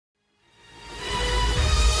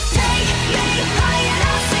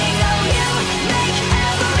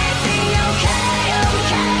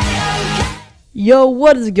Yo,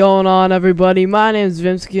 what is going on, everybody? My name is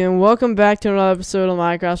Vimsky, and welcome back to another episode of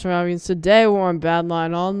Minecraft Surroundings. Today, we're on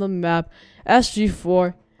Badlion on the map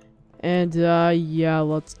SG4, and yeah,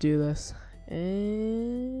 let's do this.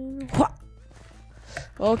 And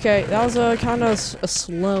okay, that was a kind of a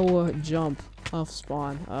slow jump off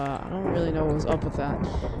spawn. I don't really know what was up with that.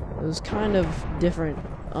 It was kind of different.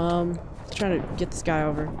 Trying to get this guy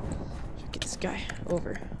over. Get this guy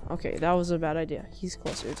over. Okay, that was a bad idea. He's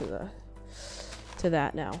closer to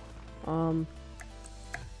that now.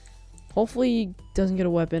 Hopefully he doesn't get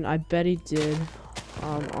a weapon. I bet he did.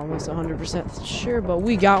 Almost 100% sure, but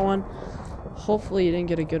we got one. Hopefully he didn't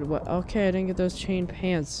get a good weapon. Okay, I didn't get those chain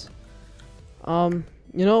pants. You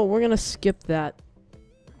know, we're gonna skip that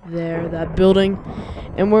building,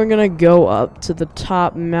 and we're gonna go up to the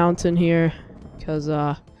top mountain here, because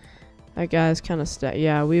that guy's kind of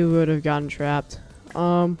yeah, we would have gotten trapped.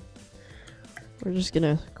 We're just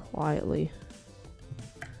gonna quietly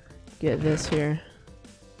get this here.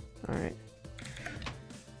 Alright.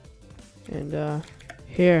 And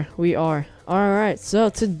here we are. Alright, so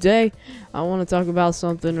today I want to talk about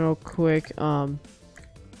something real quick.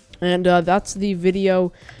 That's the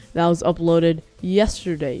video that was uploaded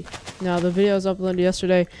yesterday. Now, the video that was uploaded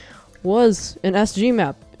yesterday was an SG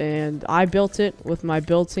map, and I built it with my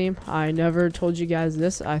build team. I never told you guys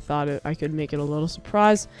this. I thought I could make it a little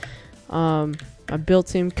surprise. My build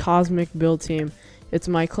team, Cosmic Build Team. It's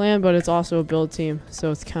my clan, but it's also a build team,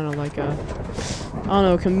 so it's kind of like a, I don't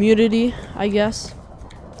know, community, I guess.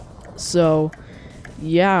 So,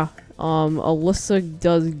 yeah, Alyssa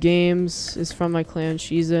Does Games is from my clan.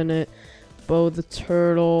 She's in it. Bo the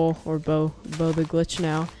Turtle, or Bo the Glitch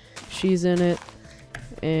now, she's in it.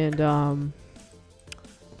 And,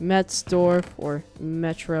 Metsdorf, or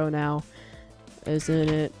Metro now, is in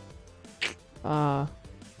it. What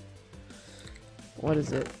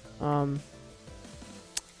is it?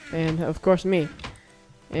 And of course me.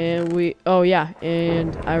 And oh yeah,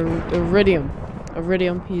 and Iridium,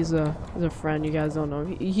 he's a friend. You guys don't know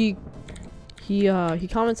him. He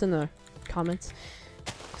comments in the comments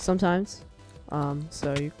sometimes.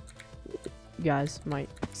 So you guys might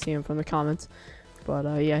see him from the comments.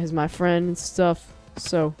 But yeah, he's my friend and stuff.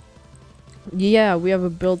 So yeah, we have a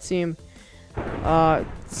build team. I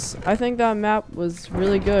think that map was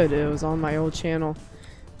really good. It was on my old channel.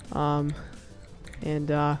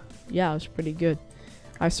 Yeah, it was pretty good.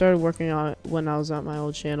 I started working on it when I was at my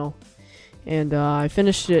old channel, and I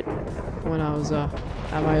finished it when I was at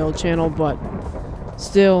my old channel, but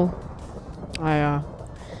still I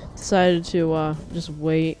decided to just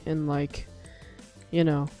wait and, like, you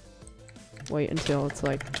know, wait until it's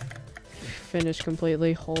like finished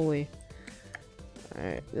completely. Holy.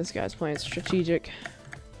 Alright, this guy's playing strategic.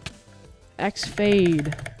 X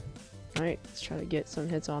fade. Alright, let's try to get some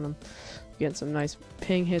hits on him. Getting some nice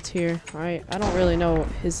ping hits here. Alright, I don't really know what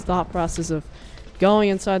his thought process of going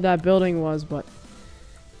inside that building was, but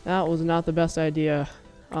that was not the best idea.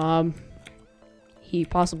 He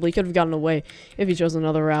possibly could have gotten away if he chose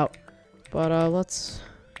another route. But let's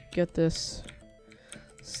get this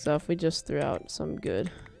stuff. We just threw out some good,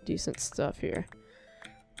 decent stuff here.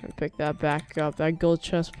 And pick that back up. That gold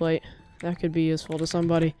chest plate, that could be useful to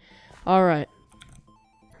somebody. Alright.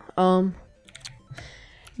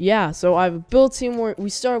 Yeah, so I have a build team where we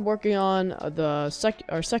started working on our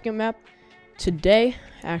second map today.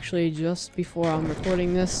 Actually, just before I'm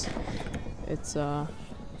recording this. It's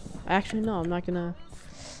actually no,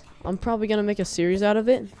 I'm probably gonna make a series out of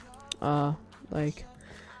it. Like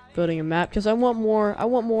building a map, because I want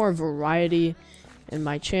more variety in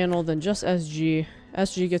my channel than just SG.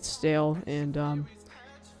 SG gets stale, and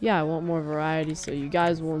yeah, I want more variety so you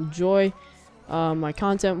guys will enjoy my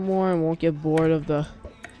content more and won't get bored of the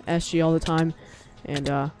SG all the time.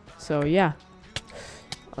 And so yeah.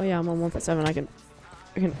 Oh yeah, I'm on 1.7. I can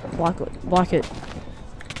block it.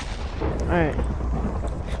 Alright,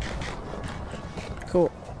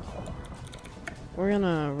 cool. We're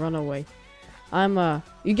gonna run away.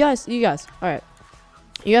 You guys, alright,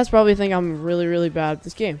 you guys probably think I'm really bad at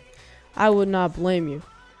this game. I would not blame you.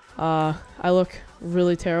 I look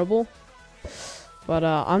really terrible, but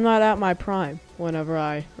I'm not at my prime whenever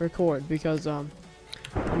I record, because I'm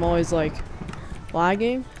always like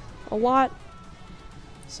lagging a lot.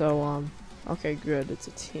 So okay, good, it's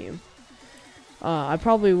a team. I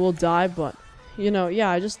probably will die, but you know, yeah,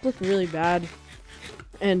 I just look really bad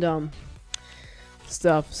and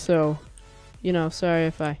stuff. So you know, sorry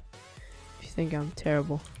if you think I'm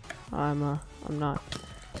terrible. I'm not,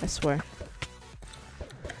 I swear.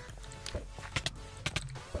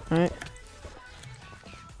 Alright,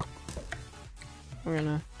 we're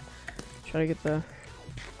gonna try to get the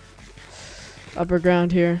upper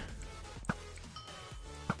ground here.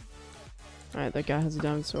 Alright, that guy has a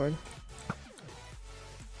diamond sword.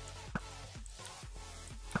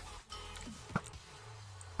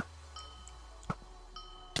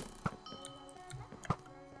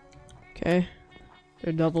 Okay,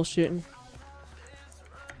 they're double shooting.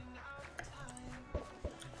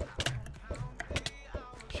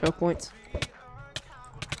 Choke points.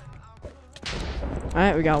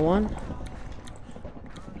 Alright, we got one.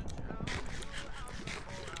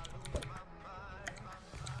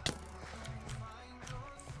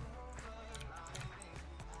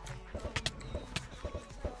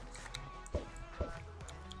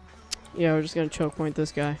 Yeah, we're just gonna choke point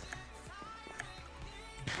this guy.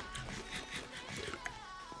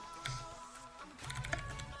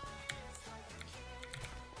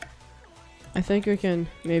 I think we can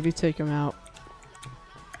maybe take him out.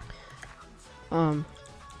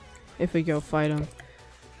 If we go fight him.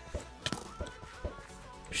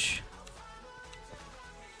 Shh.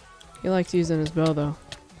 He likes using his bow though.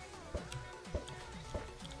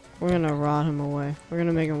 We're gonna rot him away. We're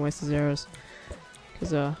gonna make him waste his arrows.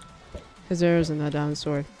 Cause his arrows and that diamond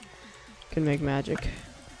sword can make magic.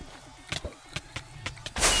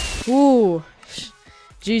 Ooh.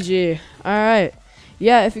 GG. Alright.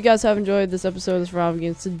 Yeah, if you guys have enjoyed this episode of the Survival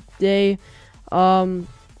Games today,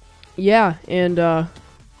 yeah, and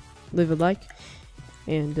leave a like,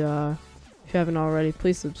 and if you haven't already,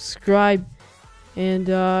 please subscribe, and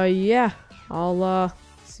yeah, I'll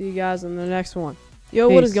see you guys in the next one. Yo,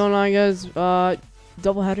 peace. What is going on, guys?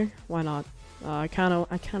 Doubleheader? Why not? I kind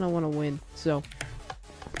of want to win, so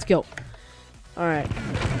let's go. All right,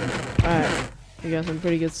 we got some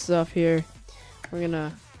pretty good stuff here. We're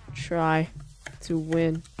gonna try to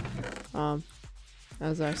win,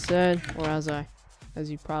 as I said, or as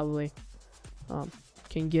you probably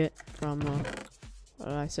can get from what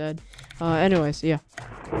I said. Anyways, yeah,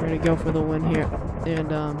 we're gonna go for the win here, and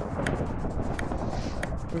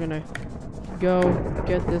we're gonna go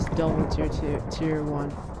get this double tier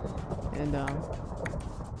 1, and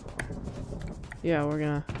yeah, we're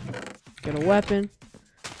gonna get a weapon.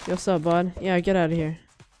 Yo, what's up, bud? Yeah, get out of here.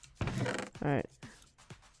 Alright.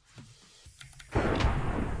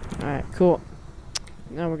 Alright, cool.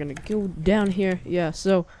 Now we're gonna go down here. Yeah,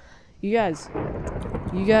 so you guys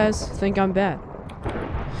think I'm bad,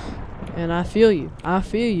 and I feel you. I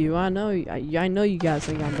know you guys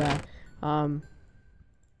think I'm bad.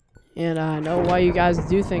 And I know why you guys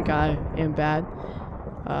do think I am bad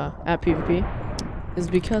at PvP is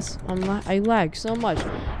because I lag so much.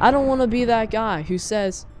 I don't want to be that guy who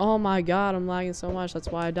says, "Oh my God, I'm lagging so much. That's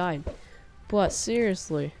why I died." But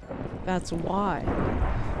seriously, that's why.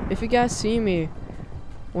 If you guys see me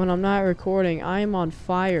when I'm not recording, I am on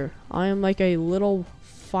fire. I am like a little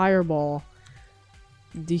fireball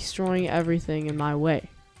destroying everything in my way.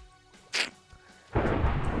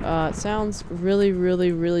 It sounds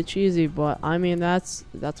really cheesy, but I mean that's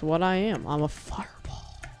what I am. I'm a fireball.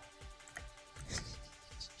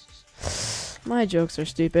 My jokes are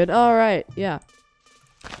stupid. Alright, yeah.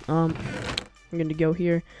 I'm gonna go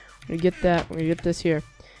here. I'm gonna get that. We're gonna get this here.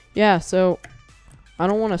 Yeah, so I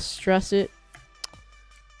don't want to stress it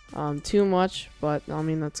too much, but I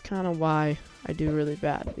mean that's kind of why I do really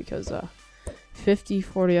bad, because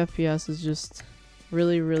 50-40 FPS is just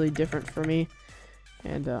really different for me,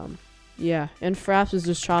 and yeah, and Fraps is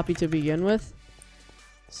just choppy to begin with,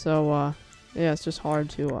 so yeah, it's just hard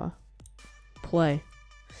to play.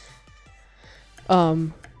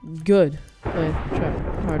 Good play,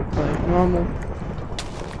 hard to play. Normal.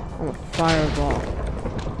 I'm a fireball.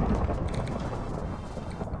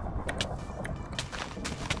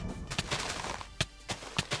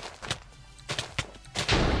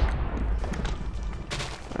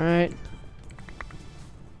 Alright.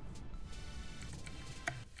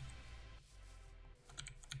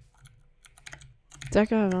 That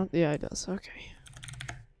guy not? Yeah, it does. Okay.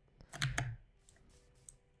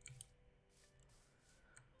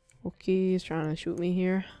 Okay, he's trying to shoot me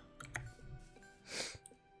here.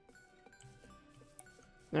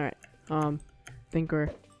 Alright. Think we're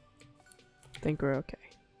okay.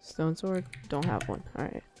 Stone sword? Don't have one.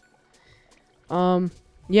 Alright.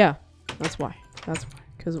 Yeah. That's why.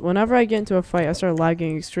 Because whenever I get into a fight, I start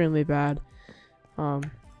lagging extremely bad.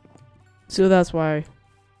 So that's why,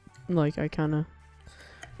 like, I kind of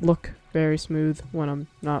look very smooth when I'm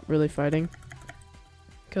not really fighting.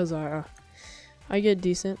 Because I get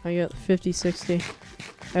decent. I get 50-60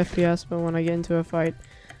 FPS, but when I get into a fight,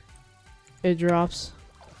 it drops.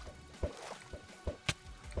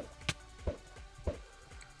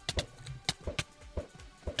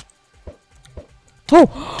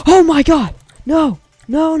 Oh! Oh my God! No!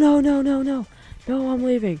 No! No, I'm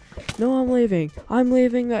leaving. No, I'm leaving. I'm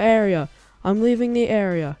leaving the area. I'm leaving the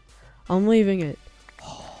area. I'm leaving it.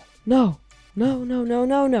 No. No, no, no,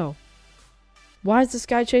 no, no. Why is this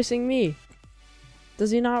guy chasing me?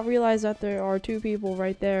 Does he not realize that there are two people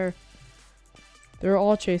right there? They're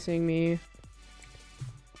all chasing me.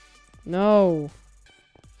 No.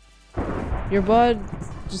 Your bud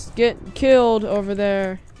just get killed over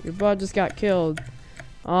there. Your bud just got killed.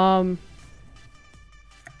 You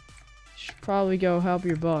should probably go help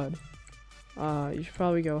your bud. You should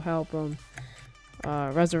probably go help him.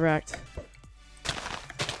 Resurrect.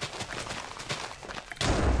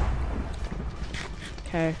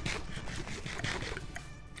 Okay.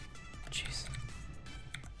 Jeez.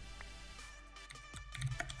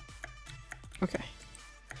 Okay.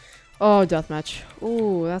 Oh, deathmatch.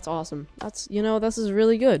 Ooh, that's awesome. That's, you know, this is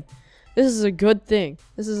really good. This is a good thing.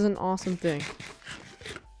 This is an awesome thing.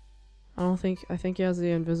 I think he has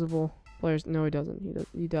the invisible players. No, he doesn't.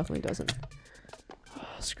 He definitely doesn't. Oh,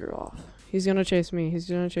 screw off. He's gonna chase me. He's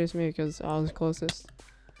gonna chase me because I was closest.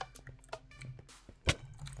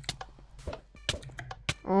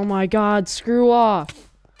 Oh my god, screw off.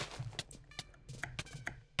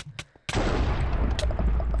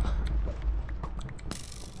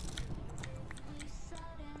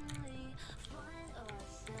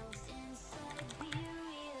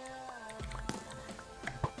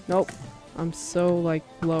 Nope. I'm so, like,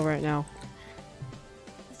 low right now.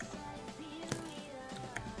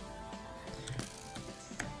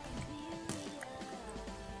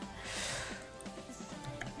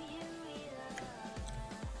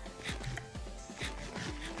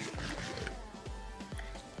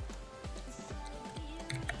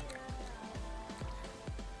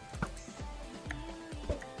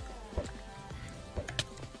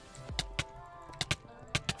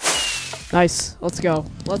 Nice. Let's go.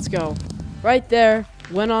 Let's go. Right there.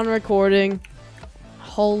 Went on recording.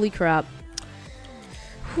 Holy crap.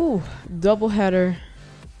 Whew. Double header.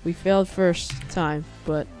 We failed first time,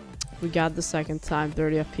 but we got the second time.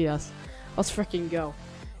 30 FPS. Let's freaking go.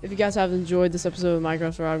 If you guys have enjoyed this episode of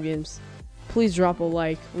Minecraft Survival Games, please drop a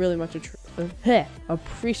like. Really much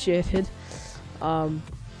appreciated.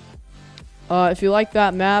 If you like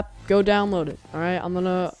that map, go download it. Alright, I'm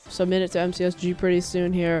gonna submit it to MCSG pretty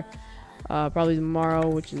soon here. Probably tomorrow,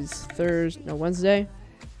 which is Wednesday.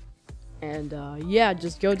 And yeah,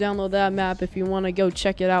 just go download that map if you want to go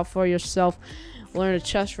check it out for yourself. Learn a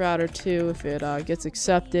chest route or two if it gets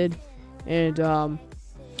accepted. And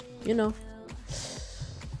you know,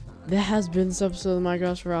 that has been this episode of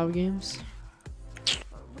Minecraft Survival Games.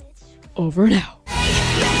 Over and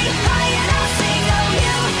out.